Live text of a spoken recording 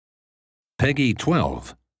Peggy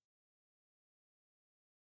 12.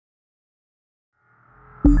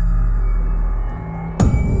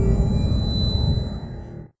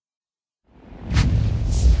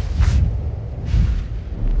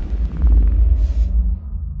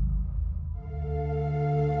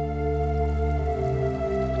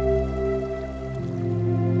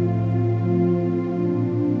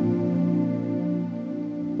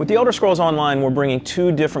 With the Elder Scrolls Online, we're bringing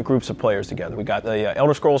two different groups of players together. We got the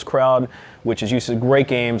Elder Scrolls crowd, which is used to great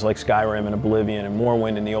games like Skyrim and Oblivion and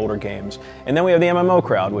Morrowind and the older games. And then we have the MMO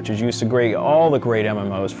crowd, which is used to all the great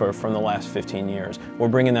MMOs from the last 15 years. We're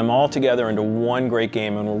bringing them all together into one great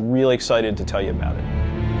game, and we're really excited to tell you about it.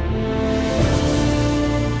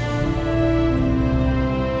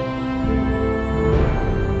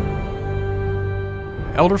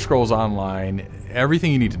 Elder Scrolls Online,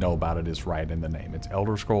 everything you need to know about it is right in the name. It's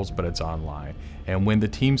Elder Scrolls, but it's online. And when the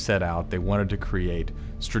team set out, they wanted to create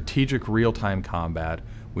strategic real-time combat.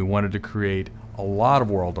 We wanted to create a lot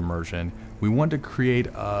of world immersion. We wanted to create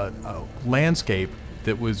a landscape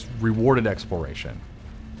that was rewarded exploration.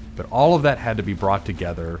 But all of that had to be brought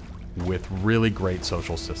together with really great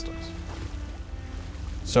social systems.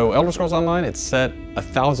 So Elder Scrolls Online, it's set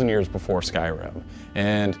 1,000 years before Skyrim.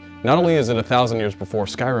 And not only is it 1,000 years before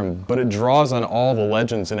Skyrim, but it draws on all the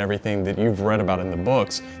legends and everything that you've read about in the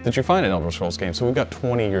books that you find in Elder Scrolls games. So we've got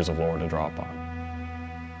 20 years of lore to draw upon.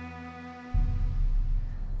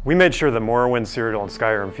 We made sure that Morrowind, Cyrodiil, and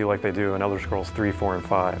Skyrim feel like they do in Elder Scrolls 3, 4, and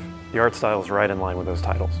 5. The art style is right in line with those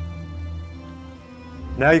titles.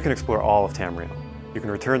 Now you can explore all of Tamriel. You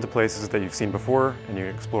can return to places that you've seen before, and you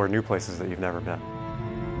can explore new places that you've never been.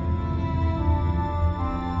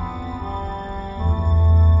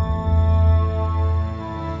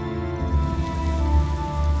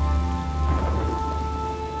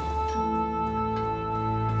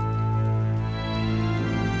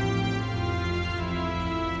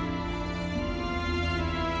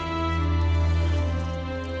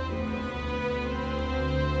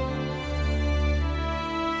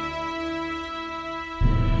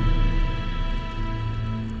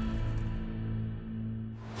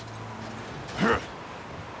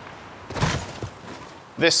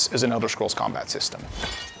 This is an Elder Scrolls combat system.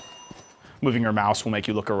 Moving your mouse will make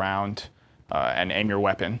you look around and aim your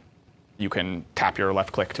weapon. You can tap your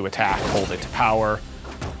left click to attack, hold it to power,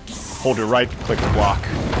 hold your right click to block,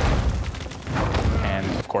 and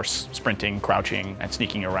of course, sprinting, crouching, and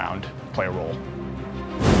sneaking around play a role.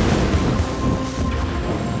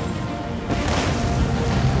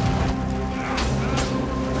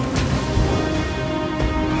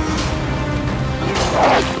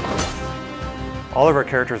 All of our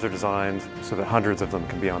characters are designed so that hundreds of them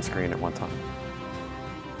can be on screen at one time.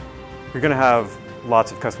 You're going to have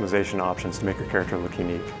lots of customization options to make your character look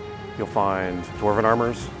unique. You'll find Dwarven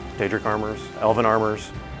armors, Daedric armors, Elven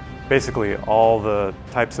armors, basically all the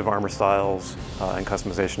types of armor styles and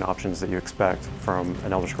customization options that you expect from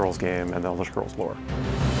an Elder Scrolls game and the Elder Scrolls lore.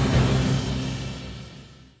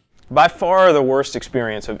 By far the worst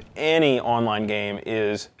experience of any online game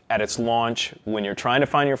is at its launch, when you're trying to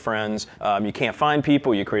find your friends, you can't find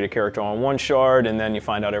people, you create a character on one shard, and then you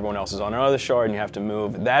find out everyone else is on another shard, and you have to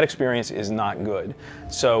move. That experience is not good.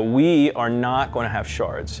 So we are not going to have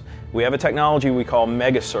shards. We have a technology we call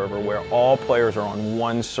Mega Server, where all players are on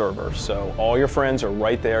one server. So all your friends are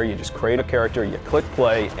right there, you just create a character, you click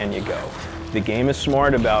play, and you go. The game is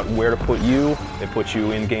smart about where to put you. It puts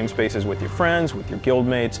you in game spaces with your friends, with your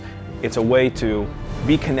guildmates. It's a way to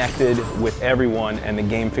be connected with everyone, and the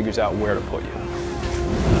game figures out where to put you.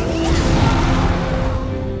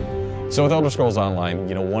 So with Elder Scrolls Online,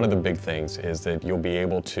 one of the big things is that you'll be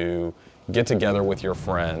able to get together with your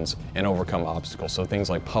friends and overcome obstacles. So things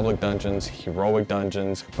like public dungeons, heroic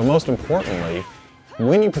dungeons, but most importantly,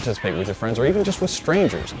 when you participate with your friends or even just with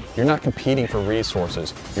strangers, you're not competing for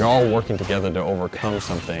resources. You're all working together to overcome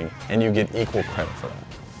something, and you get equal credit for that.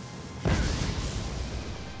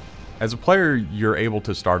 As a player, you're able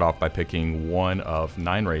to start off by picking one of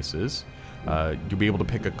 9 races. You'll be able to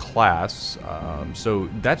pick a class, so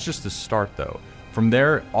that's just the start though. From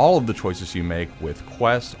there, all of the choices you make with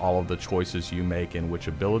quests, all of the choices you make in which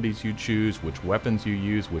abilities you choose, which weapons you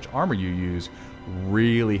use, which armor you use,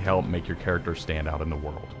 really help make your character stand out in the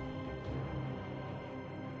world.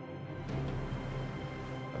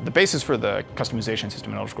 The basis for the customization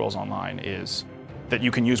system in Elder Scrolls Online is that you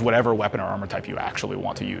can use whatever weapon or armor type you actually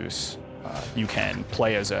want to use. You can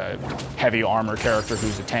play as a heavy armor character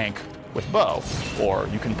who's a tank, with bow, or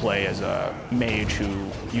you can play as a mage who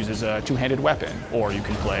uses a two-handed weapon, or you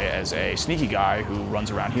can play as a sneaky guy who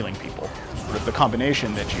runs around healing people. Sort of the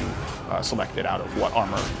combination that you selected out of what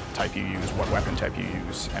armor type you use, what weapon type you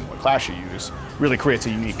use, and what class you use really creates a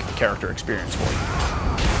unique character experience for you.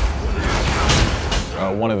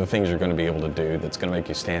 One of the things you're going to be able to do that's going to make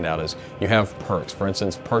you stand out is you have perks. For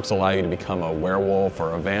instance, perks allow you to become a werewolf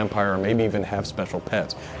or a vampire, or maybe even have special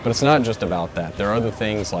pets. But it's not just about that. There are other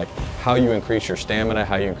things like how you increase your stamina,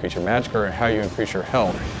 how you increase your magic, or how you increase your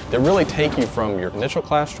health that really take you from your initial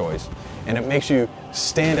class choice, and it makes you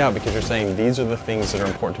stand out because you're saying, these are the things that are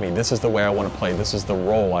important to me. This is the way I want to play. This is the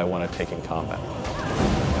role I want to take in combat.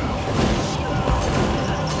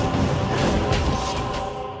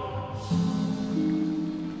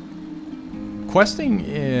 Questing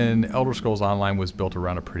in Elder Scrolls Online was built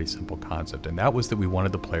around a pretty simple concept, and that was that we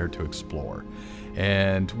wanted the player to explore.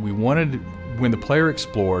 And we wanted, when the player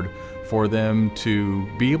explored, for them to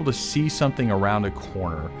be able to see something around a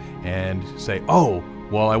corner and say, oh,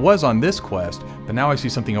 well, I was on this quest, but now I see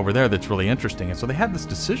something over there that's really interesting. And so they had this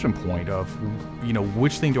decision point of, you know,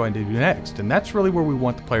 which thing do I do next? And that's really where we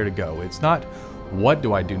want the player to go. It's not what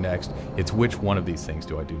do I do next, it's which one of these things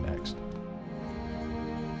do I do next.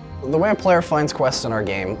 The way a player finds quests in our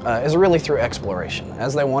game is really through exploration.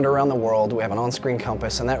 As they wander around the world, we have an on-screen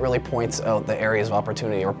compass, and that really points out the areas of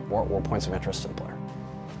opportunity or points of interest to the player.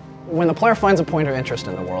 When the player finds a point of interest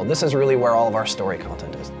in the world, this is really where all of our story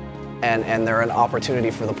content is. And they're an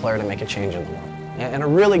opportunity for the player to make a change in the world. And a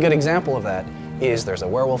really good example of that is there's a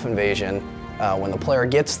werewolf invasion. When the player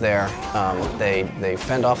gets there, they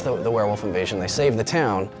fend off the werewolf invasion, they save the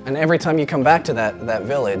town, and every time you come back to that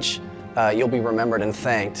village, you'll be remembered and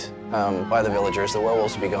thanked by the villagers. The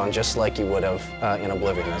werewolves will be gone just like you would have in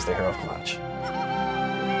Oblivion as the hero of Clutch.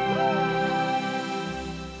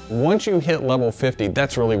 Once you hit level 50,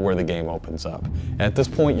 that's really where the game opens up. At this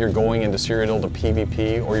point, you're going into Cyrodiil to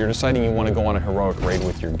PvP, or you're deciding you want to go on a heroic raid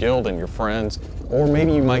with your guild and your friends, or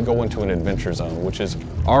maybe you might go into an adventure zone, which is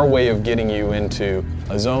our way of getting you into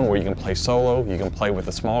a zone where you can play solo, you can play with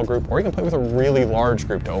a small group, or you can play with a really large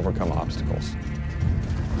group to overcome obstacles.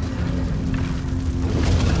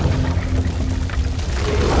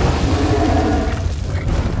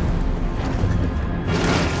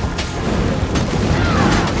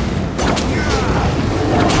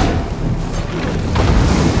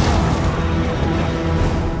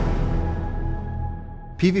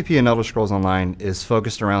 PvP in Elder Scrolls Online is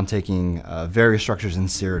focused around taking various structures in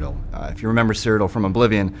Cyrodiil. If you remember Cyrodiil from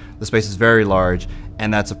Oblivion, the space is very large,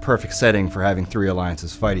 and that's a perfect setting for having three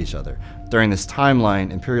alliances fight each other. During this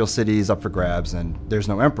timeline, Imperial City is up for grabs, and there's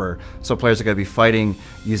no Emperor, so players are going to be fighting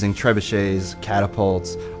using trebuchets,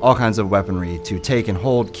 catapults, all kinds of weaponry to take and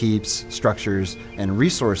hold keeps, structures, and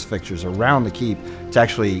resource fixtures around the keep to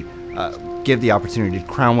actually give the opportunity to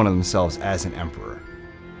crown one of themselves as an Emperor.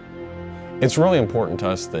 It's really important to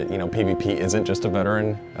us that, PvP isn't just a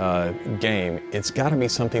veteran game. It's got to be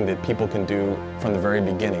something that people can do from the very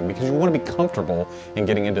beginning, because you want to be comfortable in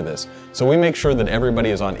getting into this. So we make sure that everybody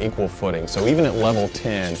is on equal footing. So even at level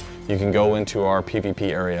 10, you can go into our PvP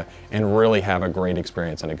area and really have a great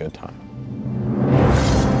experience and a good time.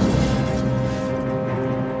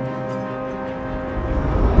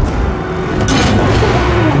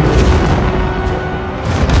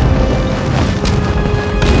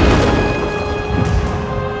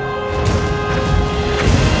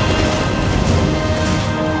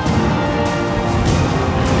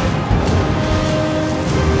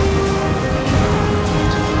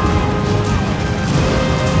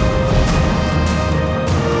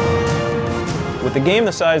 With a game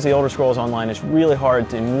the size of the Elder Scrolls Online, it's really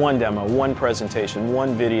hard in one demo, one presentation,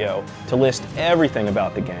 one video to list everything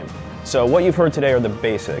about the game. So what you've heard today are the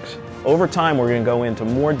basics. Over time, we're going to go into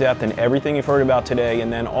more depth in everything you've heard about today,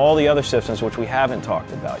 and then all the other systems which we haven't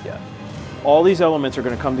talked about yet. All these elements are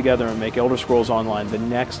going to come together and make Elder Scrolls Online the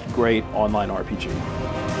next great online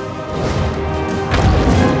RPG.